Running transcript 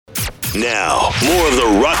Now, more of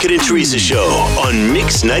the Rocket and Teresa Show on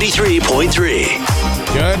Mix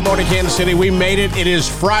 93.3. Good morning, Kansas City. We made it. It is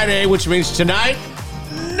Friday, which means tonight,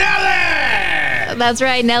 Nelly! That's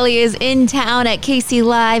right. Nelly is in town at KC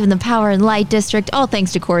Live in the Power and Light District. All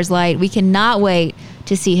thanks to Coors Light. We cannot wait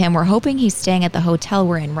to see him. We're hoping he's staying at the hotel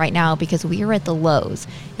we're in right now because we are at the Lowe's,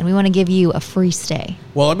 and we want to give you a free stay.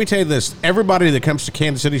 Well, let me tell you this. Everybody that comes to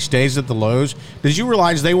Kansas City stays at the Lowe's. Did you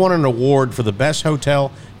realize they won an award for the best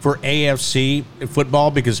hotel for AFC football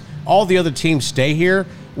because all the other teams stay here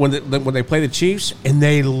when they play the Chiefs, and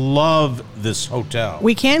they love this hotel.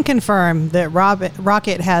 We can confirm that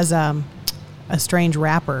Rocket has a strange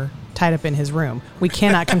rapper tied up in his room. We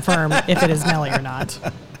cannot confirm if it is Nelly or not.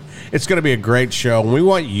 It's going to be a great show, and we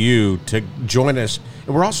want you to join us.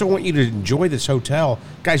 And we also want you to enjoy this hotel.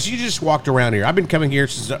 Guys, you just walked around here. I've been coming here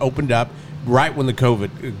since it opened up right when the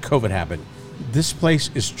COVID happened. This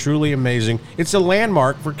place is truly amazing. It's a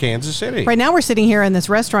landmark for Kansas City. Right now we're sitting here in this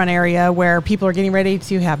restaurant area where people are getting ready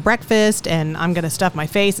to have breakfast, and I'm going to stuff my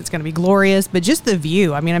face. It's going to be glorious. But just the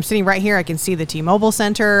view. I mean, I'm sitting right here. I can see the T-Mobile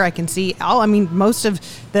Center. I can see most of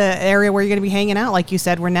the area where you're going to be hanging out, like you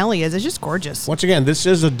said, where Nelly is. It's just gorgeous. Once again, this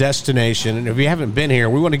is a destination. And if you haven't been here,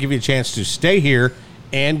 we want to give you a chance to stay here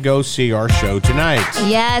and go see our show tonight.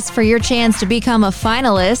 Yes, for your chance to become a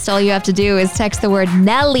finalist, all you have to do is text the word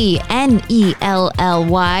Nelly, Nelly,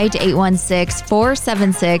 to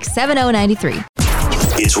 816-476-7093.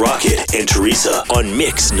 It's Rocket and Teresa on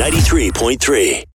Mix 93.3.